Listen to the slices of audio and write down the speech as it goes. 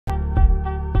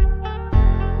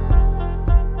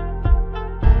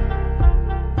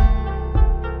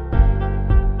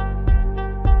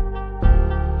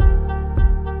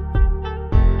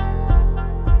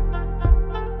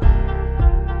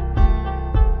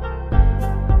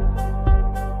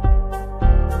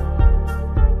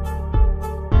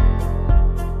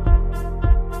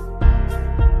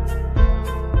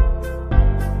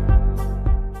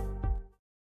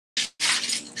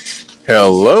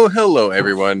Hello,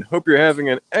 everyone. Hope you're having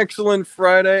an excellent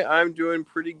Friday. I'm doing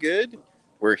pretty good.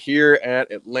 We're here at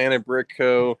Atlanta Brick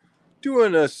Co.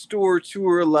 doing a store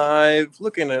tour live,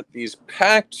 looking at these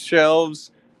packed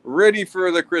shelves, ready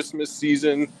for the Christmas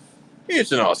season.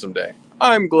 It's an awesome day.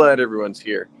 I'm glad everyone's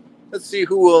here. Let's see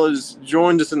who has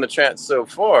joined us in the chat so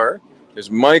far.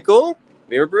 There's Michael,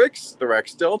 Neighbor Bricks, The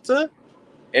Rex Delta,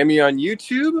 Emmy on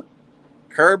YouTube,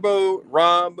 Carbo,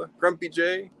 Rob, Grumpy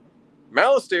J,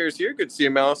 Malister's here. Good to see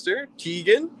you, Malister.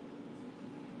 Tegan.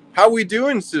 How we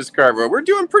doing, Sis Carbo? We're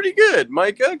doing pretty good.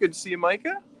 Micah, good to see you,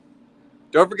 Micah.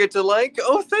 Don't forget to like.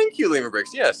 Oh, thank you, Lima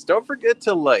Bricks. Yes, don't forget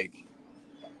to like.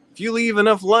 If you leave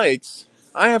enough likes,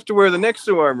 I have to wear the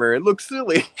Nexo armor. It looks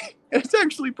silly. It's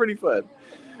actually pretty fun.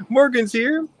 Morgan's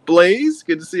here. Blaze,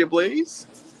 good to see you, Blaze.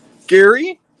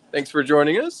 Gary, thanks for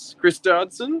joining us. Chris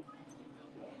Dodson.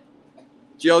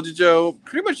 GLG Joe,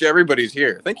 pretty much everybody's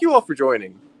here. Thank you all for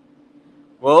joining.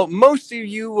 Well, most of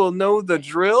you will know the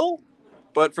drill,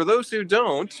 but for those who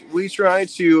don't, we try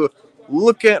to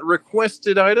look at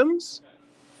requested items,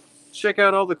 check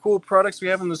out all the cool products we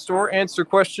have in the store, answer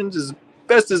questions as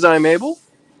best as I'm able.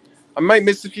 I might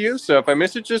miss a few, so if I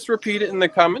miss it, just repeat it in the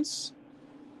comments.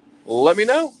 Let me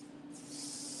know.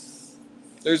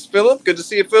 There's Philip. Good to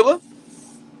see you, Philip.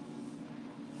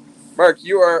 Mark,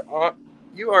 you are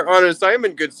on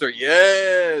assignment, good sir.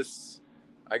 Yes.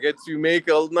 I get to make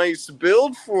a nice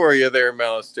build for you there,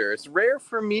 Malister. It's rare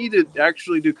for me to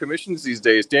actually do commissions these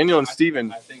days. Daniel and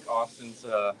Steven. I think Austin's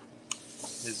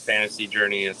his fantasy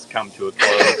journey has come to a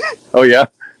close. Oh, yeah?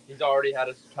 He's already had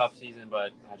a tough season,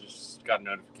 but I just got a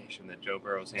notification that Joe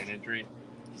Burrow's hand injury.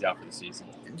 He's out for the season.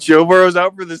 Joe Burrow's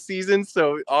out for the season,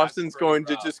 so Austin's going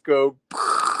to just go.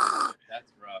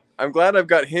 That's rough. I'm glad I've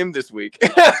got him this week.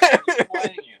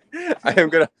 I'm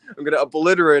gonna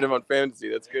obliterate him on fantasy.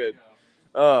 That's good.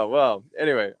 Oh, well,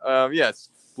 anyway, yes,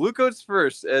 blue coats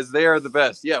first, as they are the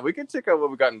best. Yeah, we can check out what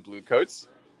we got in blue coats.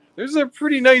 There's a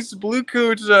pretty nice blue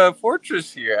coat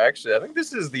fortress here, actually. I think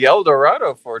this is the El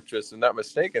Dorado fortress, if I'm not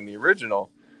mistaken, the original.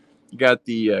 You got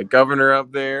the governor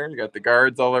up there. You got the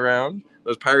guards all around.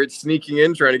 Those pirates sneaking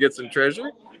in, trying to get some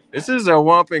treasure. This is a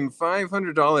whopping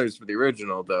 $500 for the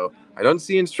original, though. I don't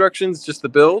see instructions, just the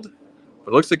build,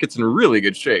 but it looks like it's in really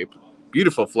good shape.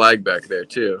 Beautiful flag back there,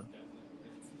 too.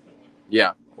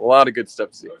 Yeah, a lot of good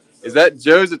stuff to see. Is that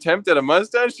Joe's attempt at a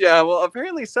mustache? Yeah, well,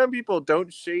 apparently some people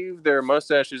don't shave their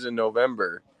mustaches in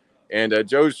November. And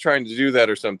Joe's trying to do that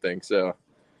or something. So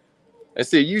I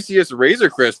see UCS Razor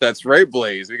Crest. That's right,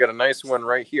 Blaze. We got a nice one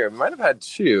right here. We might have had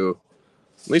two.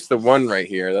 At least the one right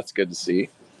here. That's good to see.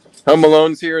 Home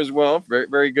Alone's here as well. Very,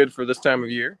 very good for this time of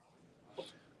year.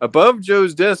 Above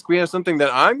Joe's desk, we have something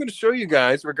that I'm going to show you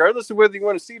guys, regardless of whether you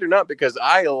want to see it or not, because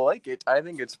I like it. I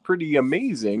think it's pretty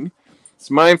amazing. It's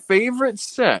my favorite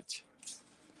set,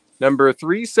 number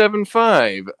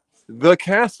 375, The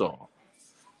Castle.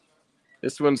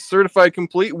 This one's certified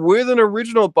complete with an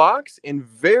original box in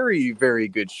very, very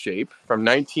good shape from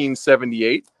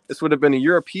 1978. This would have been a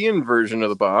European version of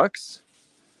the box.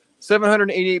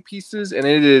 788 pieces, and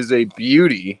it is a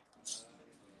beauty.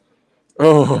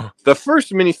 Oh, the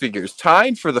first minifigures,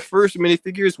 tied for the first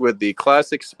minifigures with the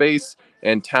classic space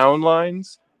and town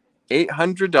lines.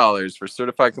 $800 for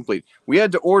certified complete. We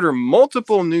had to order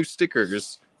multiple new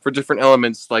stickers for different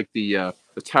elements, like the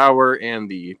tower and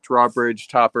the drawbridge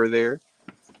topper there.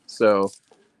 So,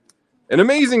 an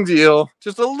amazing deal.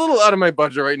 Just a little out of my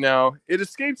budget right now. It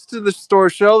escapes to the store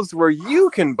shelves where you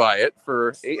can buy it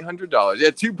for $800. Yeah,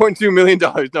 $2.2 million.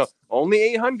 No, only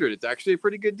 $800. It's actually a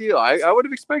pretty good deal. I would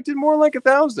have expected more like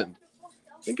 $1,000.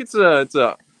 I think it's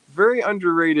a very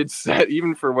underrated set,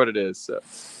 even for what it is. So.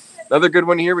 Another good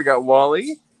one here, we got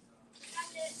Wally.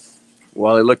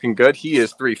 Wally looking good. He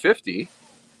is $350.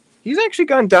 He's actually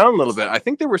gone down a little bit. I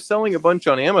think they were selling a bunch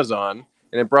on Amazon,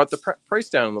 and it brought the price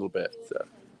down a little bit. So.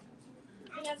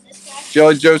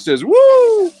 Jelly Joe says,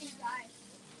 woo!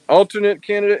 Alternate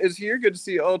candidate is here. Good to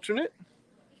see you, Alternate.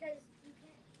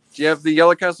 Do you have the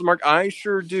Yellow Castle mark? I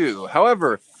sure do.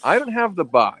 However, I don't have the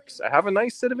box. I have a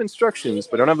nice set of instructions,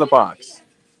 but I don't have the box.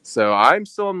 So I'm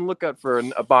still on the lookout for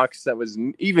a box that was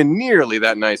even nearly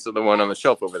that nice as the one on the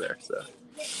shelf over there. So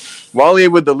Wally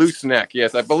with the loose neck.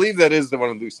 Yes, I believe that is the one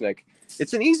with loose neck.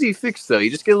 It's an easy fix, though.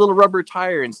 You just get a little rubber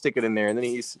tire and stick it in there, and then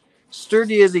he's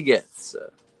sturdy as he gets.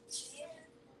 So.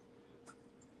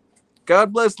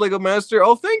 God bless, Lego Master.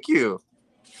 Oh, thank you.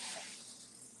 I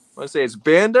want to say it's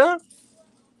Banda.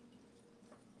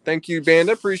 Thank you,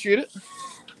 Banda. Appreciate it.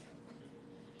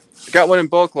 Got one in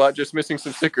bulk lot, just missing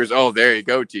some stickers. Oh, there you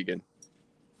go, Tegan.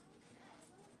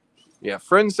 Yeah,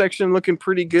 friends section looking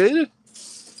pretty good.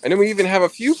 And then we even have a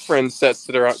few friends sets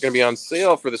that are going to be on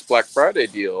sale for this Black Friday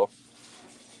deal.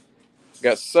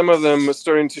 Got some of them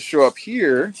starting to show up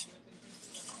here.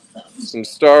 Some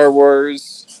Star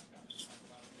Wars,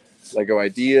 Lego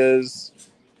Ideas,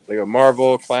 Lego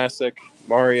Marvel, Classic,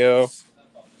 Mario.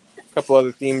 A couple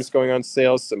other themes going on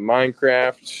sale. Some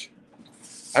Minecraft.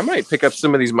 I might pick up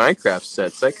some of these Minecraft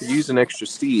sets. I could use an extra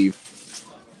Steve.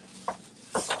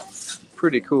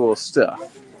 Pretty cool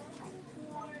stuff.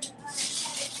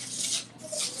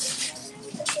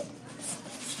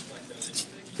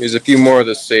 There's a few more of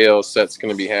the sale sets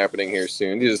going to be happening here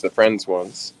soon. These are the Friends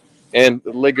ones. And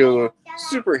the Lego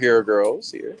Superhero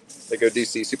Girls here. Lego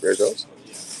DC Superhero Girls.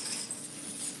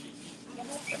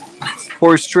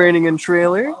 Horse Training and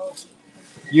Trailer.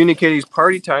 Unikitty's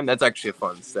Party Time. That's actually a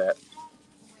fun set.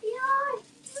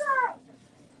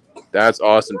 That's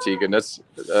awesome, Tegan. That's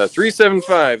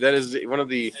 375. That is one of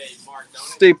the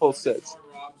staple sets.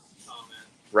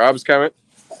 Rob's comment.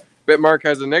 Bet Mark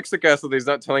has an extra castle that he's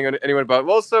not telling anyone about.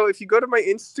 Well, so if you go to my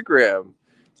Instagram,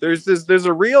 there's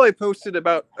a reel I posted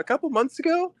about a couple months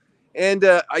ago, and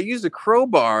I used a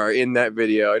crowbar in that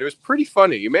video, and it was pretty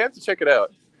funny. You may have to check it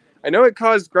out. I know it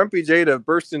caused Grumpy J to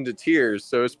burst into tears,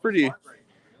 so it's pretty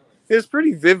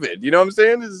vivid. You know what I'm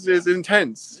saying? It's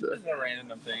intense. This is a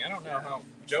random thing. I don't know how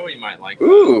Joey might like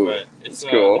Ooh, but it's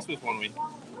cool. This was when we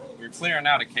were clearing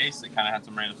out a case that kind of had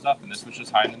some random stuff, and this was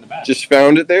just hiding in the back. Just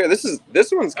found it there.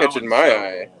 This one's catching my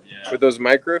eye. Yeah. With those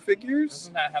micro figures.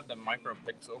 Doesn't that have the micro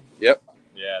pixel? Yep.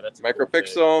 Yeah, that's micro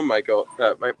pixel,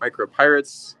 micro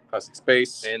pirates, classic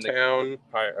space, and town,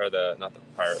 not the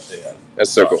pirates. Yeah. That's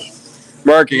so cool.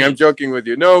 Marking, I'm joking with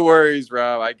you. No worries,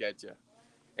 Rob. I get you.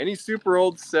 Any super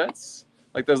old sets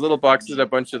like those little boxes, a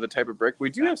bunch of the type of brick? We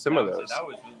do have some of those. That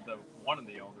was one of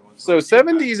the older ones. So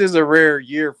 70s is a rare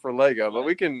year for Lego, but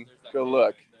we can go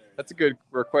look. That's a good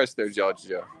request there, George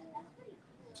Joe.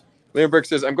 Liam Brick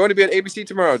says, I'm going to be at ABC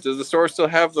tomorrow. Does the store still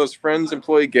have those Friends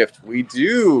employee gift? We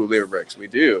do, Liam Bricks. We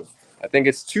do. I think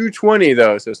it's $220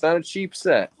 though, so it's not a cheap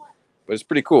set, but it's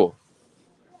pretty cool.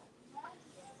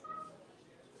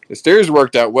 The stairs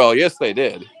worked out well. Yes, they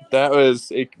did. That was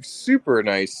a super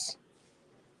nice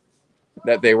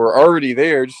that they were already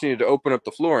there. Just needed to open up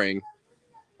the flooring.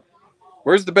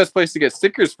 Where's the best place to get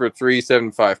stickers for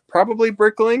 $375? Probably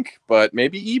Bricklink, but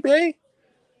maybe eBay?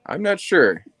 I'm not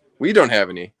sure. We don't have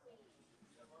any.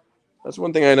 That's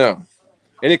one thing I know.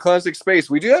 Any classic space?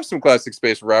 We do have some classic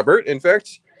space, Robert. In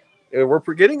fact, we're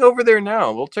getting over there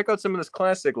now. We'll check out some of this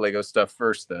classic Lego stuff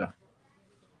first, though.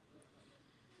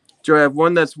 Joe, I have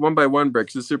one that's 1x1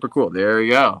 bricks. It's super cool. There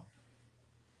you go.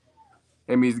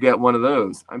 Emmy's got one of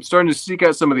those. I'm starting to seek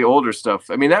out some of the older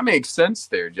stuff. I mean, that makes sense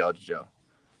there, Judge Joe.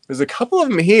 There's a couple of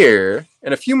them here,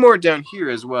 and a few more down here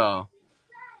as well.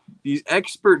 These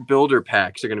expert builder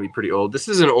packs are going to be pretty old. This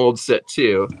is an old set,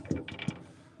 too.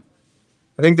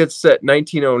 I think that's set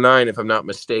 1909, if I'm not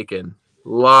mistaken. A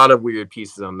lot of weird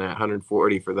pieces on that.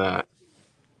 140 for that.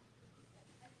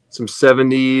 Some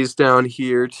 70s down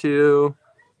here, too.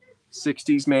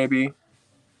 60s, maybe.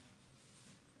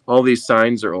 All these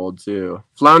signs are old, too.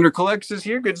 Flounder Collects is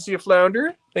here. Good to see you,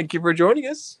 Flounder. Thank you for joining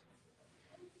us.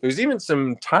 There's even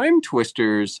some Time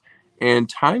Twisters and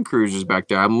Time Cruisers back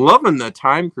there. I'm loving the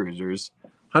Time Cruisers.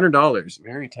 $100.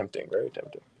 Very tempting. Very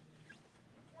tempting.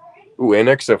 Ooh, and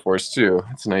Exoforce, too.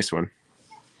 That's a nice one.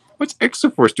 What's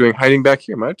Exoforce doing hiding back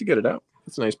here? Might have to get it out.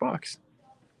 That's a nice box.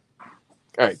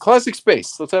 All right, Classic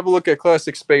Space. Let's have a look at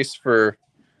Classic Space for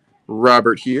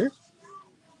Robert here.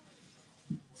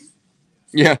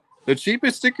 Yeah, the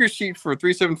cheapest sticker sheet for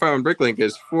 $375 on Bricklink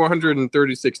is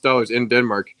 $436 in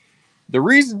Denmark. The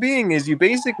reason being is you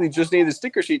basically just need the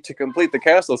sticker sheet to complete the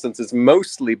castle since it's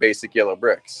mostly basic yellow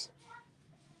bricks.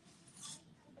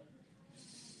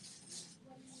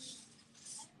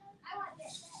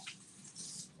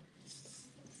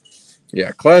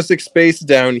 Yeah, Classic Space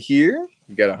down here.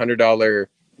 You got a $100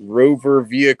 Rover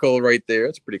vehicle right there.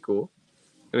 That's pretty cool.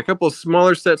 And a couple of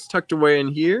smaller sets tucked away in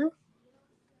here.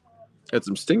 Got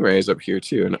some Stingrays up here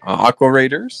too, and Aqua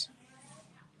Raiders,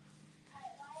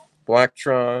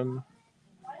 Blacktron.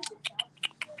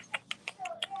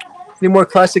 Any more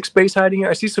Classic Space hiding here?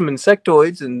 I see some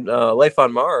Insectoids and Life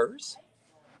on Mars,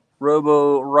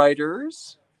 Robo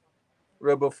Riders,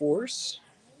 Robo Force.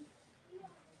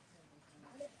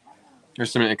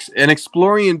 There's some an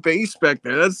Explorian base back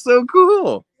there. That's so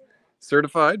cool.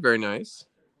 Certified, very nice.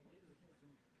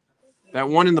 That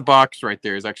one in the box right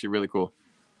there is actually really cool.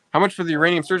 How much for the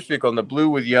uranium search vehicle in the blue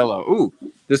with yellow? Ooh,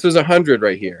 this was 100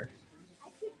 right here.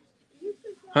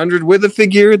 100 with a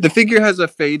figure. The figure has a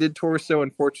faded torso,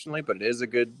 unfortunately, but it is a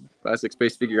good Classic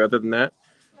Space figure other than that.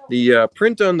 The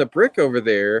print on the brick over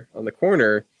there on the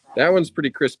corner, that one's pretty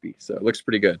crispy, so it looks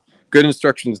pretty good. Good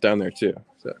instructions down there, too.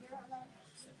 So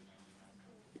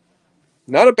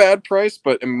Not a bad price,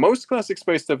 but most classic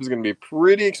space stuff is going to be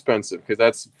pretty expensive because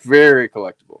that's very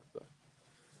collectible.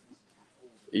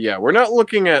 Yeah, we're not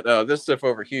looking at this stuff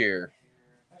over here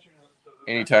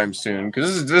anytime soon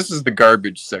because this is the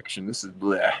garbage section. This is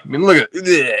bleh. I mean, look at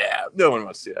it. No one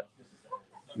wants to see that.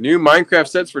 New Minecraft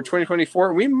sets for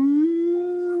 2024.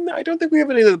 I don't think we have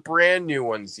any of the brand new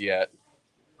ones yet.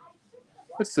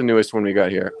 What's the newest one we got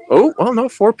here? Oh, well, no,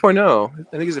 4.0.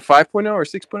 I think is it 5.0 or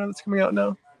 6.0 that's coming out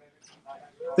now?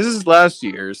 This is last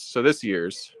year's, so this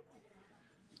year's.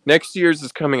 Next year's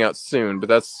is coming out soon, but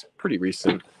that's pretty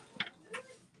recent.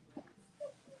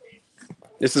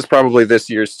 This is probably this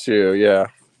year's too, yeah.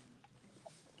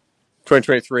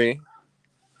 2023.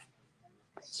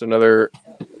 It's another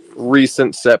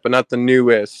recent set, but not the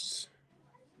newest.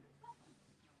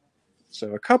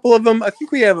 So a couple of them. I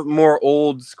think we have more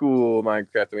old school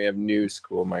Minecraft than we have new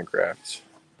school Minecraft.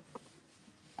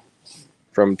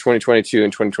 From 2022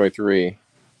 and 2023.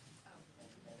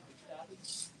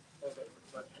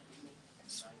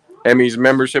 Emmy's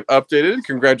membership updated.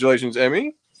 Congratulations,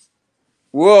 Emmy.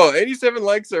 Whoa, 87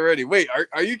 likes already. Wait,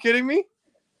 are you kidding me?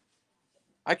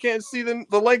 I can't see the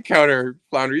like counter,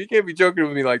 Flounder. You can't be joking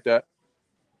with me like that.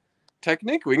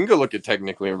 Technic? We can go look at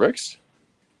Technic, Liam Brooks.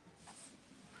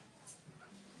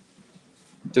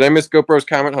 Did I miss GoPro's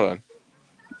comment? Hold on.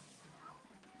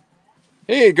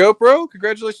 Hey, GoPro.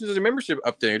 Congratulations on your membership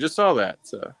update. I just saw that.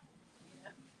 So.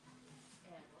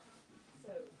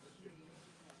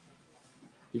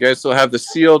 You guys still have the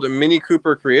sealed Mini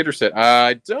Cooper Creator Set?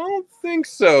 I don't think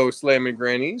so, Slamming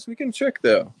Grannies. We can check,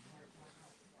 though.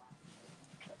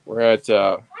 We're at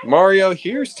Mario.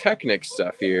 Here's Technic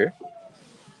stuff here.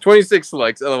 26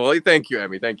 likes. Oh, well, thank you,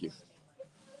 Emmy. Thank you.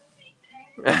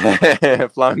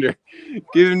 Flounder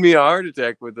giving me a heart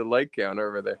attack with the like count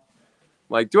over there.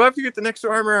 Like, do I have to get the next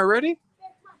armor already?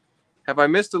 Have I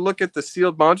missed a look at the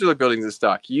sealed modular buildings in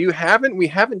stock? You haven't? We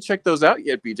haven't checked those out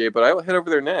yet, BJ, but I will head over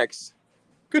there next.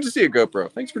 Good to see you,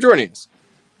 GoPro. Thanks for joining us.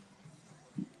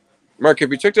 Mark,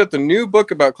 have you checked out the new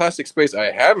book about classic space?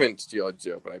 I haven't, Joe,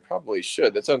 but I probably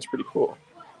should. That sounds pretty cool.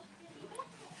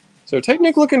 So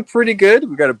Technic looking pretty good.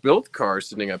 We got a built car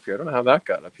sitting up here. I don't know how that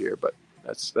got up here, but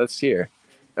that's here.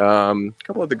 A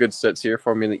couple of the good sets here.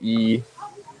 Formula E,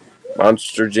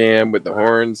 Monster Jam with the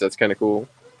horns. That's kind of cool.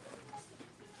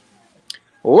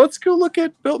 Well, let's go look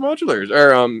at built modulars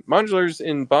or modulars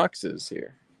in boxes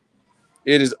here.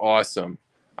 It is awesome.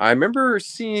 I remember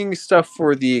seeing stuff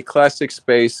for the Classic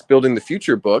Space Building the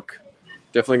Future book.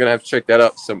 Definitely going to have to check that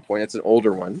out at some point. It's an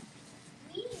older one.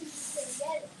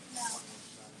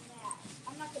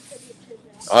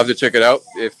 I'll have to check it out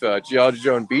if Geology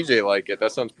Joe and BJ like it.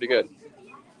 That sounds pretty good.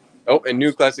 Oh, and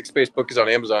new Classic Space book is on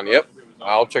Amazon. Yep.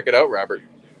 I'll check it out, Robert.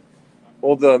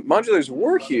 Well, the modulars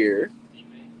were here,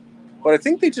 but I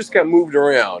think they just got moved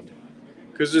around.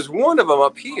 Because there's one of them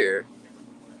up here,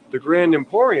 the Grand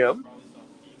Emporium.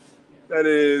 That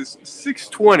is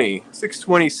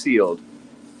 620 sealed.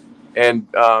 And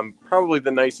probably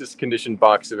the nicest conditioned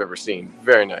box I've ever seen.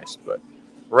 Very nice. But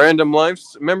Random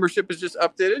Life's membership is just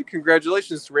updated.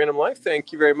 Congratulations to Random Life.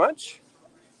 Thank you very much.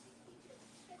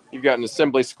 You've got an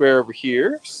assembly square over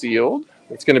here, sealed.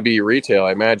 It's going to be retail,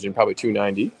 I imagine, probably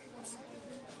 $290.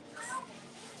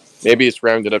 Maybe it's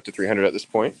rounded up to $300 at this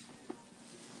point.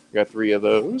 We got 3 of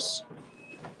those.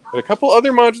 But a couple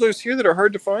other modulars here that are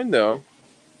hard to find, though.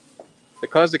 The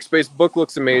Classic Space book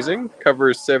looks amazing. Cover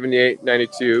is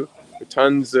 $78.92. With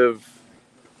tons of...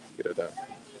 Get it down.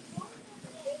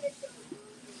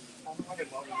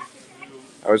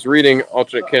 I was reading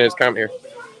Alternate Canada's comment here.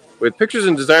 With pictures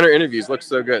and designer interviews, looks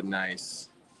so good. Nice.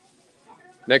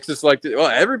 Nexus liked it. Well,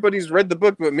 everybody's read the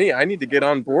book but me. I need to get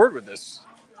on board with this.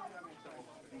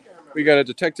 We got a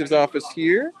detective's office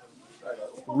here.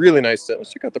 Really nice set.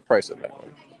 Let's check out the price of that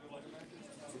one.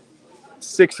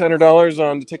 $600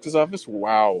 on detective's office.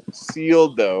 Wow.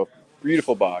 Sealed, though.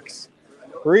 Beautiful box.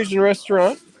 Parisian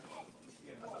restaurant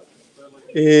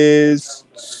is,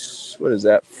 what is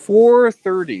that?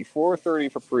 $430.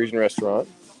 $430 for Parisian restaurant.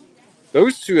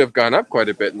 Those two have gone up quite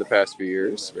a bit in the past few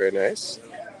years. Very nice.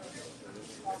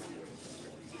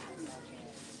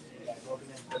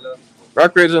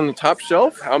 Rock Raid's on the top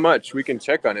shelf. How much? We can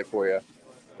check on it for you.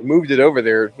 We moved it over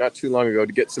there not too long ago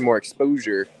to get some more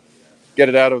exposure. Get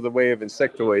it out of the way of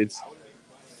insectoids.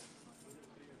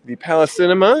 The Palace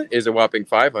Cinema is a whopping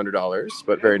 $500,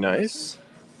 but very nice.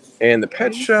 And the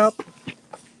Pet Shop,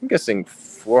 I'm guessing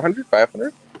 $400,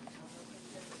 $500.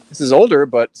 This is older,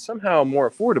 but somehow more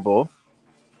affordable.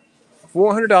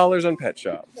 $400 on Pet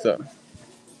Shop. So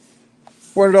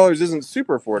 $400 isn't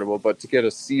super affordable, but to get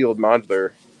a sealed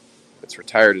modular that's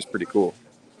retired is pretty cool.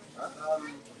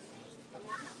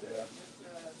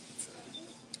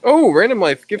 Oh, Random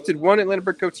Life gifted 1 Atlanta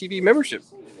Brick Co TV membership.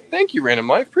 Thank you, Random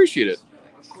Life. Appreciate it.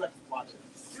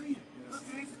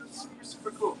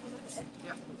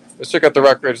 Let's check out the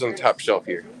rock riders on the top shelf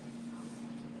here.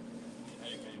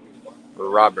 For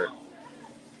Robert.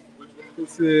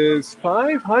 This is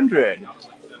 500.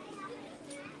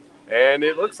 And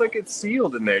it looks like it's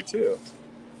sealed in there, too.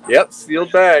 Yep,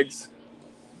 sealed bags.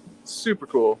 Super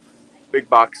cool. Big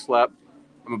box flap.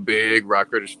 I'm a big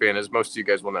Rock Riders fan, as most of you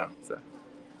guys will know. So.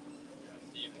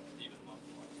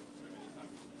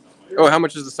 Oh, how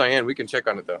much is the cyan? We can check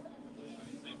on it, though.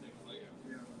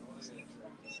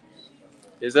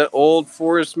 Is that old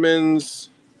Forestman's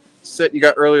set you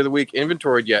got earlier the week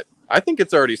inventoried yet? I think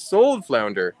it's already sold,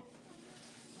 Flounder.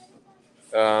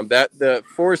 That the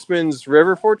Forestman's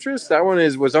River Fortress, that one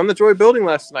was on the Joy Building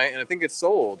last night, and I think it's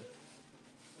sold.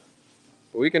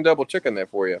 But we can double check on that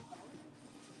for you.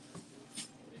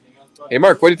 Hey,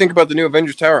 Mark, what do you think about the new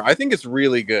Avengers Tower? I think it's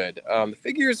really good. The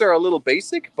figures are a little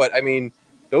basic, but I mean,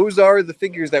 those are the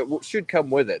figures that should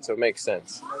come with it, so it makes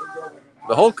sense.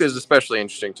 The Hulk is especially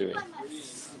interesting to me.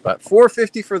 But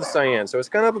 $450 for the cyan, so it's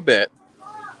gone up a bit.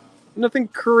 Nothing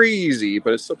crazy,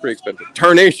 but it's still pretty expensive.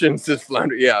 Tarnation says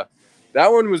Flounder. Yeah,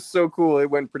 that one was so cool. It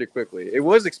went pretty quickly. It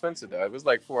was expensive, though. It was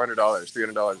like $400,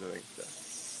 $300, I think. So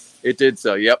it did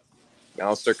sell. Yep.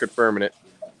 I'll start confirming it.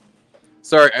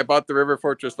 Sorry, I bought the River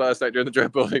Fortress last night during the Joy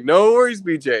Building. No worries,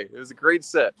 BJ. It was a great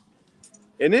set.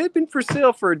 And it had been for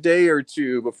sale for a day or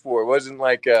two before. It wasn't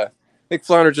like, I think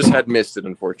Flounder just had missed it,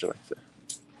 unfortunately. So.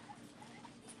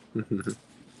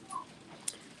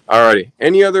 Alrighty.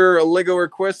 Any other Lego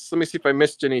requests? Let me see if I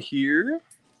missed any here.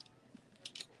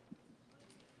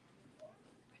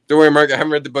 Don't worry, Mark. I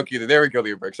haven't read the book either. There we go,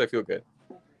 Leo Brooks. I feel good.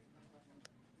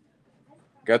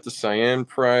 Got the cyan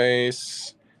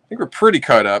price. I think we're pretty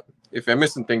caught up. If I'm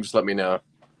missing things, just let me know.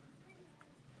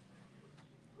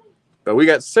 But we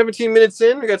got 17 minutes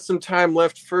in. We got some time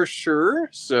left for sure.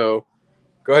 So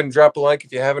go ahead and drop a like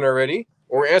if you haven't already.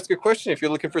 Or ask a question if you're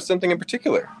looking for something in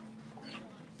particular.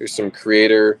 There's some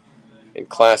creator and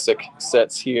classic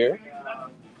sets here.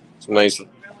 Some nice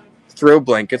throw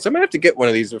blankets. I'm going to have to get one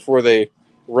of these before they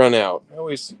run out. I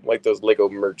always like those Lego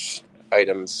merch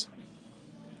items.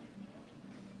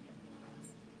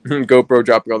 GoPro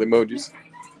dropping all the emojis.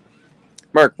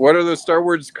 Mark, what are those Star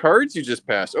Wars cards you just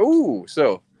passed? Oh,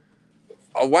 so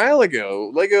a while ago,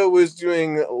 Lego was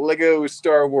doing Lego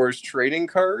Star Wars trading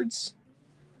cards.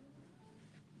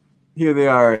 Here they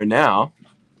are now.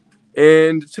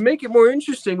 And to make it more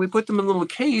interesting, we put them in a little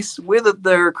case with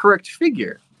their correct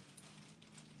figure.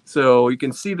 So you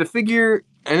can see the figure.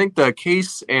 I think the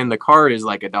case and the card is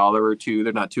like $1 or $2.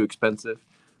 They're not too expensive.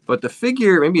 But the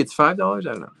figure, maybe it's $5. I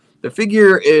don't know. The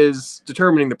figure is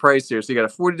determining the price here. So you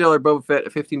got a $40 Boba Fett, a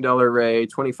 $15 Rey,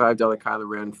 $25 Kylo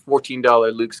Ren,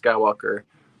 $14 Luke Skywalker.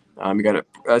 You got a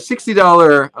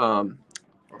 $60.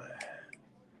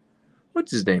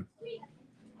 What's his name?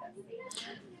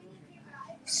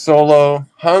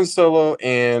 Han Solo,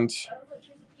 and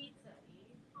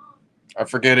I'm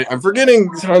forgetting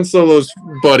Han Solo's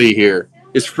buddy here.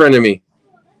 His frenemy.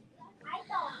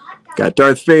 Got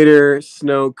Darth Vader,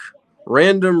 Snoke,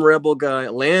 random rebel guy,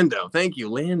 Lando. Thank you,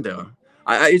 Lando.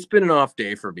 It's been an off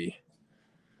day for me.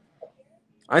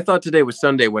 I thought today was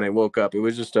Sunday when I woke up. It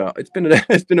was just it's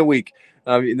been a week.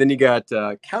 Then you got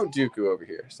Count Dooku over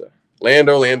here. So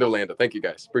Lando. Thank you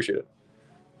guys. Appreciate it.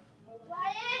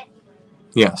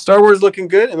 Yeah, Star Wars looking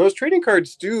good, and those trading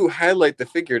cards do highlight the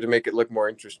figure to make it look more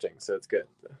interesting, so it's good.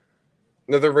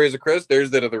 Another Razor Crest. There's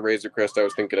that other Razor Crest I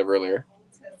was thinking of earlier.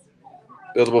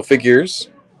 Buildable figures.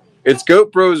 It's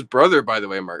Goat Bro's brother, by the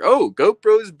way, Mark. Oh, Goat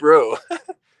Bro's bro.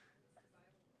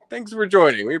 Thanks for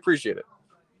joining. We appreciate it.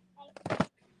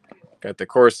 Got the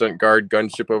Coruscant Guard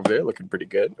gunship over there, looking pretty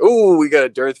good. Oh, we got a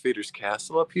Darth Vader's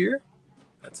castle up here.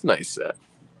 That's a nice set.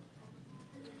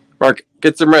 Mark,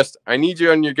 get some rest. I need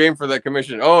you on your game for that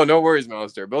commission. Oh, no worries,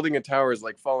 Monster. Building a tower is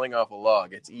like falling off a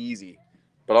log. It's easy,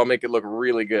 but I'll make it look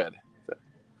really good.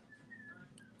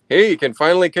 Hey, you can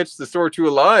finally catch the Store 2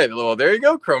 alive. Well, there you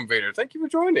go, Chrome Vader. Thank you for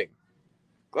joining.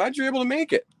 Glad you're able to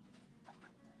make it.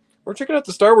 We're checking out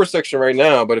the Star Wars section right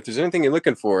now, but if there's anything you're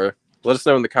looking for, let us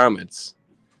know in the comments.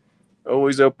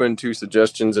 Always open to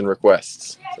suggestions and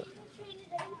requests.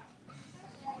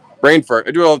 Brain fart.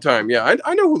 I do it all the time. Yeah,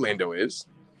 I know who Lando is.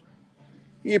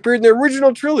 He appeared in the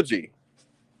original trilogy.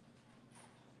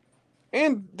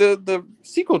 And the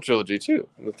sequel trilogy, too.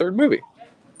 In the third movie.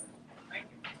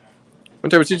 One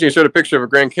time I was teaching, I showed a picture of a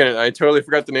Grand Canyon. I totally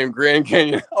forgot the name Grand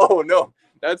Canyon. Oh, no.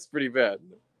 That's pretty bad.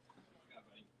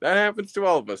 That happens to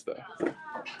all of us, though.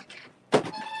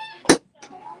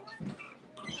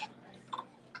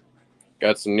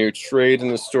 Got some new trade in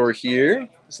the store here.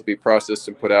 This will be processed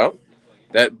and put out.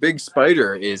 That big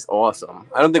spider is awesome.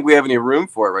 I don't think we have any room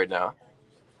for it right now.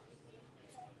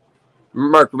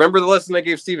 Mark, remember the lesson I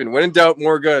gave Steven? When in doubt,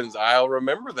 more guns. I'll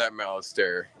remember that,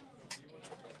 Malister.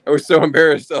 I was so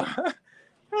embarrassed. Oh,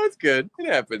 that's good. It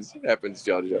happens. It happens,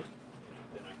 Jojo.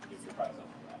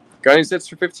 Got any sets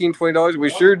for $15, $20? We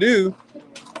sure do.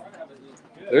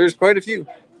 There's quite a few.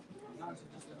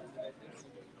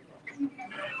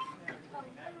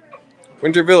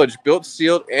 Winter Village, built,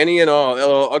 sealed, any and all.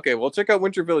 Okay, we'll check out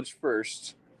Winter Village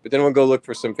first, but then we'll go look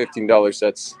for some $15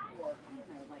 sets.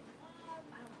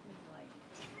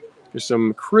 There's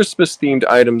some Christmas-themed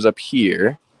items up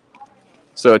here.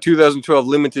 So, a 2012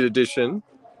 limited edition.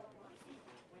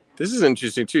 This is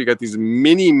interesting, too. You got these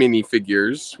mini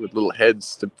figures with little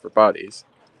heads for bodies.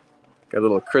 Got a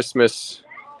little Christmas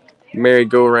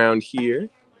merry-go-round here.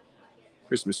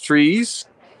 Christmas trees.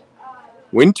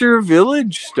 Winter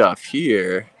Village stuff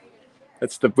here.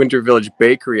 That's the Winter Village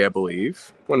Bakery, I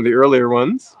believe. One of the earlier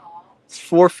ones. It's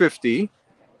 $4.50.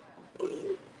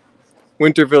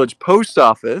 Winter Village Post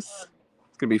Office.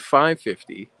 It's going to be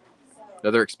 $5.50.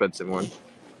 Another expensive one.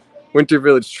 Winter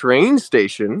Village Train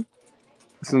Station.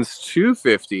 This one's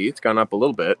 $2.50. It's gone up a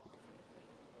little bit.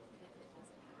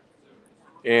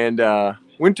 And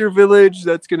Winter Village,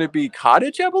 that's going to be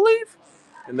Cottage, I believe.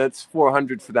 And that's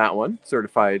 $400 for that one.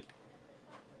 Certified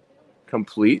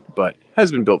complete, but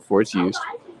has been built for. It's used.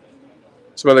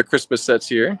 Some other Christmas sets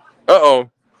here. Uh-oh.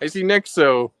 I see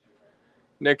Nexo.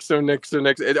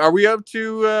 Nexo. Are we up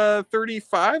to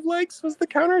 35 likes? Was the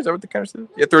counter? Is that what the counter said?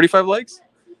 Yeah, 35 likes?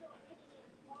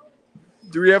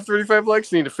 Do we have 35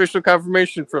 likes? I need official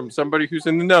confirmation from somebody who's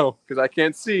in the know, because I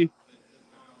can't see.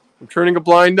 I'm turning a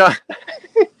blind eye.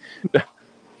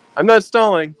 I'm not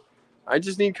stalling. I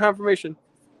just need confirmation.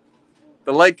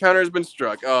 The like counter has been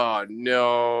struck. Oh,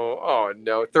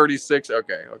 no. 36.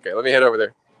 Okay. Let me head over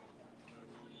there.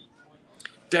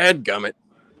 Dadgummit.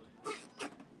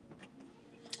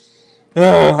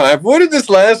 I avoided this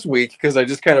last week because I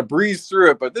just kind of breezed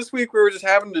through it. But this week we were just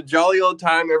having a jolly old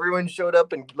time. Everyone showed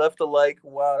up and left a like.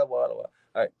 Wow. All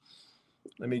right.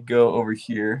 Let me go over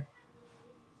here.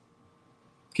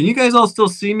 Can you guys all still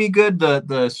see me good? The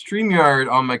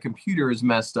StreamYard on my computer is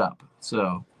messed up.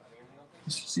 So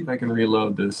let's see if I can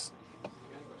reload this.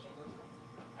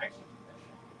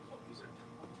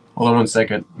 Hold on 1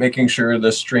 second. Making sure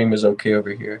the stream is okay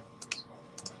over here.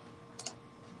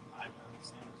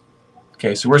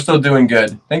 Okay, so we're still doing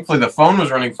good. Thankfully, the phone was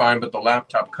running fine, but the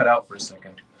laptop cut out for a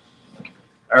second.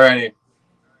 Alrighty.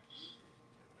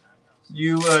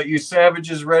 You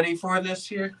savages ready for this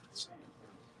here?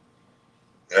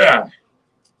 Yeah.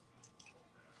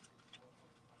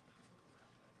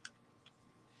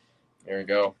 There we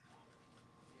go.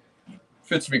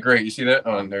 Fits me great. You see that?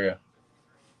 Oh, there you go.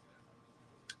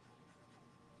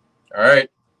 All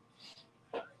right.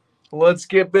 Let's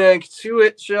get back to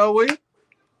it, shall we?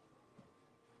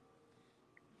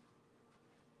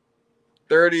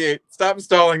 38. Stop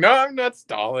stalling. No, I'm not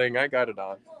stalling. I got it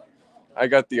on. I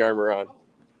got the armor on.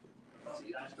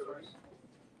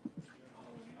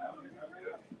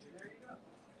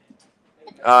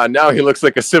 Now he looks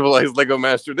like a civilized Lego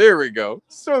master. There we go.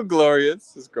 So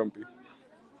glorious. This is Grumpy.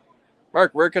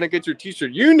 Mark, where can I get your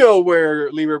t-shirt? You know where,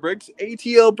 Lemur Bricks.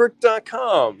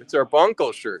 atlbrick.com. It's our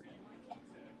Bonko shirt.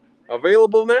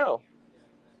 Available now.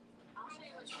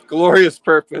 Glorious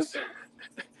purpose.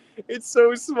 It's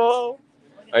so small.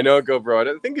 I know, go broad.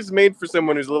 I think it's made for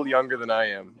someone who's a little younger than I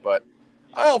am, but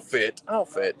I'll fit.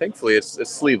 Thankfully, it's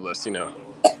sleeveless, you know.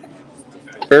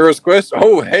 Pharaoh's Quest.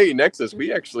 Oh, hey, Nexus.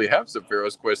 We actually have some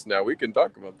Pharaoh's Quest now. We can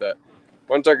talk about that.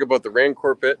 Want to talk about the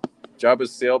Rancor Pit,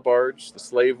 Jabba's Sail Barge, the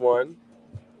Slave one.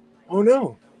 Oh,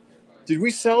 no. Did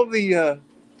we sell the... I'm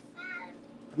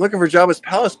looking for Jabba's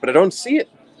Palace, but I don't see it.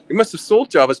 We must have sold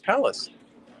Jabba's Palace.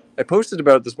 I posted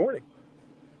about it this morning.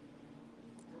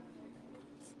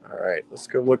 All right, let's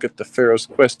go look at the Pharaoh's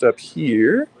Quest up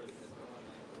here.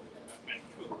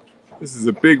 This is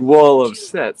a big wall of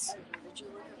sets.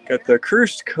 Got the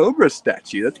Cursed Cobra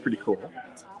statue. That's pretty cool.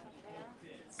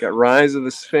 Got Rise of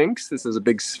the Sphinx. This is a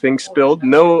big Sphinx build.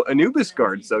 No Anubis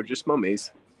guards, though, just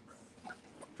mummies.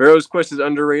 Pharaoh's Quest is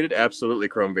underrated. Absolutely,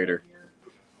 Chrome Vader.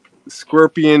 The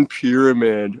Scorpion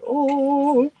Pyramid.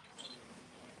 Oh!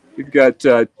 We've got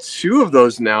 2 of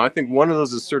those now. I think one of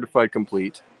those is certified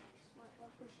complete.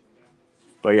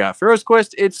 But yeah, Pharaoh's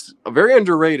Quest, it's very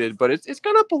underrated, but it's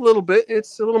gone up a little bit.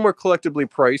 It's a little more collectively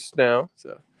priced now.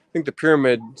 So I think the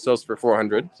Pyramid sells for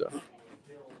 $400. So.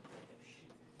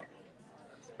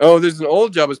 Oh, there's an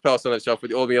old Jabba's Palace on that shelf with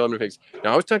the old element pigs.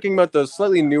 Now I was talking about the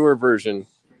slightly newer version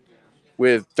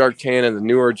with Dark Tan and the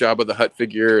newer Jabba the Hutt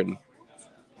figure. And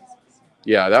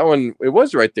Yeah, that one, it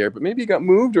was right there, but maybe it got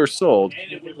moved or sold.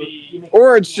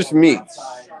 Or it's just me.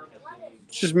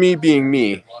 It's just me being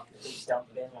me.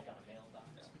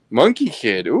 Monkey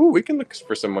Kid. Ooh, we can look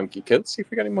for some Monkey Kid. Let's see if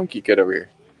we got any Monkey Kid over here.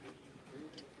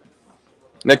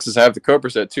 Next is I have the Cobra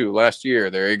set too. Last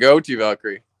year. There you go, T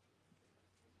Valkyrie.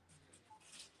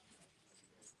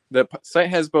 The site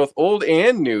has both old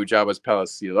and new Jabba's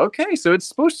Palace seal. Okay, so it's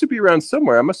supposed to be around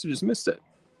somewhere. I must have just missed it.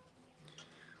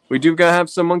 We do have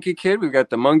some Monkey Kid. We've got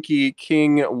the Monkey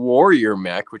King Warrior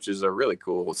mech, which is a really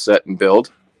cool set and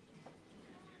build.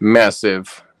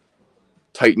 Massive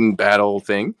Titan battle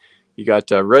thing. You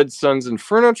got Red Sun's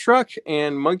Inferno truck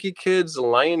and Monkey Kid's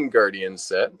Lion Guardian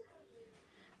set.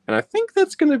 And I think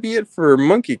that's going to be it for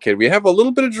Monkey Kid. We have a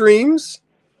little bit of Dreams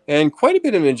and quite a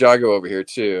bit of Ninjago over here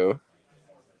too.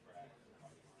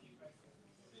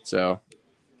 So,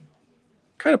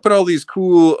 kind of put all these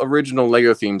cool original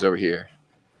Lego themes over here.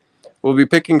 We'll be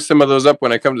picking some of those up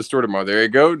when I come to the store tomorrow. There you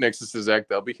go. Nexus is Zach.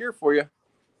 They'll be here for you.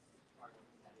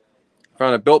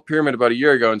 Found a built pyramid about a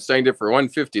year ago and signed it for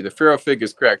 $150. The Pharaoh fig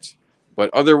is correct, but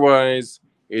otherwise,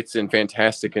 it's in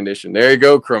fantastic condition. There you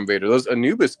go, Chrome Vader. Those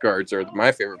Anubis guards are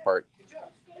my favorite part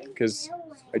because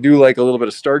I do like a little bit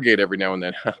of Stargate every now and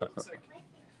then.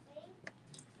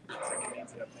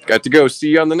 Got to go. See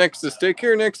you on the Nexus. Take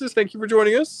care, Nexus. Thank you for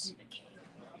joining us.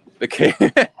 The cape.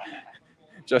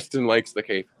 Justin likes the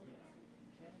cape.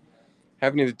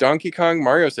 Have any of the Donkey Kong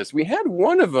Mario sets? We had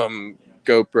one of them,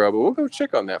 GoPro, but we'll go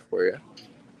check on that for you.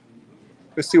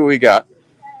 Let's see what we got.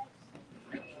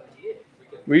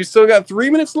 We still got 3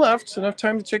 minutes left. Enough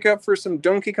time to check out for some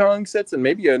Donkey Kong sets and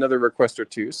maybe another request or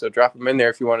two. So drop them in there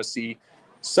if you want to see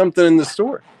something in the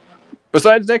store.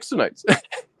 Besides next tonight's.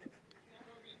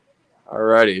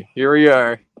 Alrighty, here we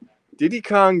are. Diddy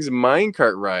Kong's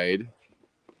minecart ride.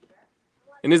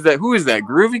 And who is that?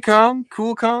 Groovy Kong?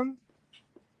 Cool Kong?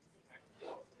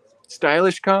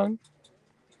 Stylish Kong?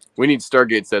 We need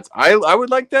Stargate sets. I would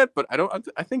like that, but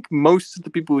I think most of the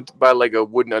people who buy Lego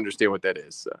wouldn't understand what that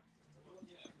is. So.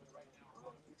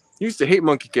 Used to hate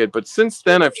Monkey Kid, but since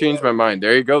then I've changed my mind.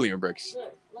 There you go, Liam Bricks.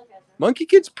 Monkey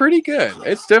Kid's pretty good.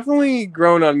 It's definitely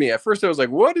grown on me. At first I was like,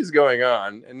 what is going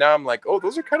on? And now I'm like, oh,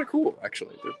 those are kind of cool,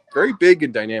 actually. They're very big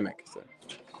and dynamic. So.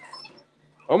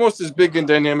 Almost as big and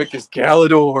dynamic as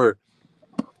Galador.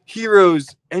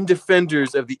 Heroes and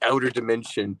defenders of the outer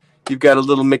dimension. You've got a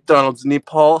little McDonald's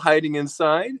Nepal hiding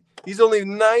inside. He's only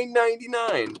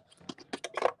 $9.99.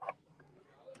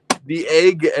 The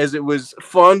egg, as it was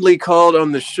fondly called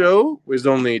on the show, was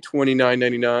only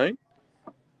 $29.99.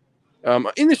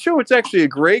 In the show, it's actually a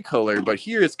gray color, but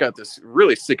here it's got this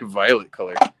really sick violet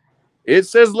color. It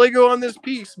says Lego on this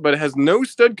piece, but it has no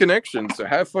stud connection, so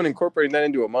have fun incorporating that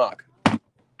into a mock. I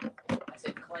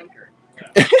said clanker.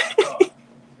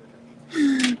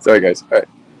 Sorry, guys. All right.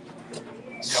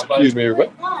 Excuse me,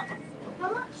 everybody.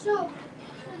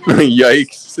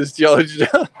 Yikes, says Geology.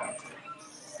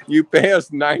 You pay us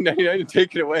 $9.99 to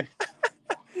take it away.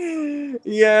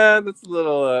 Yeah, that's a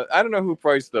little. I don't know who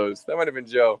priced those. That might have been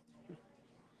Joe.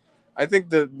 I think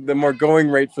the more going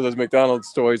rate for those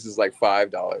McDonald's toys is like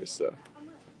 $5. So.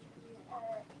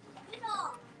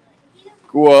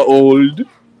 Old.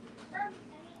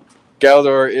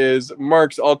 Galador is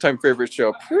Mark's all-time favorite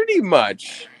show. Pretty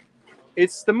much.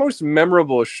 It's the most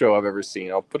memorable show I've ever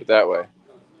seen. I'll put it that way.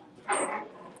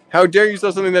 How dare you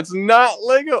sell something that's not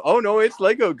Lego? Oh, no, it's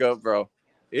Lego, Goat, bro.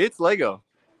 It's Lego.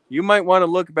 You might want to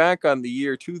look back on the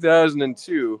year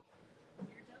 2002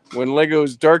 when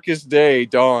Lego's darkest day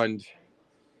dawned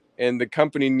and the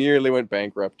company nearly went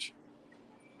bankrupt.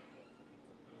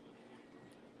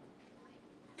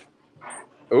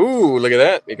 Ooh, look at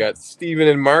that. We got Steven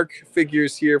and Mark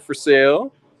figures here for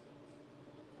sale.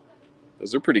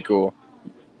 Those are pretty cool.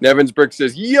 Nevins Bricks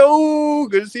says, yo,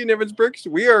 good to see you, Nevins Bricks.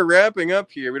 We are wrapping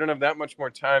up here. We don't have that much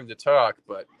more time to talk,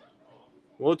 but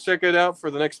we'll check it out for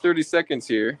the next 30 seconds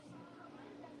here.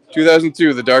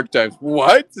 2002, The Dark Times.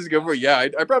 What? This is GoPro. Yeah,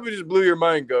 I probably just blew your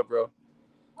mind, GoPro.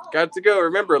 Got to go.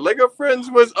 Remember, Lego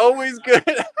Friends was always good.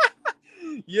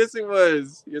 Yes, it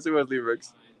was. Yes, it was, Lee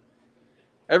Bricks.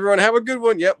 Everyone, have a good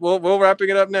one. Yep, we're wrapping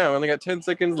it up now. Only got 10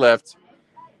 seconds left.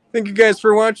 Thank you guys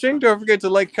for watching. Don't forget to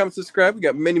like, comment, subscribe. We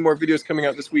got many more videos coming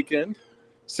out this weekend.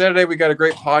 Saturday, we got a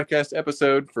great podcast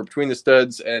episode for Between the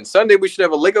Studs. And Sunday, we should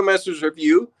have a Lego Masters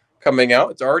review coming out.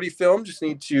 It's already filmed. Just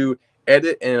need to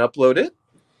edit and upload it.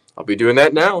 I'll be doing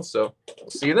that now. So we'll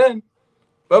see you then.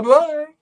 Bye-bye.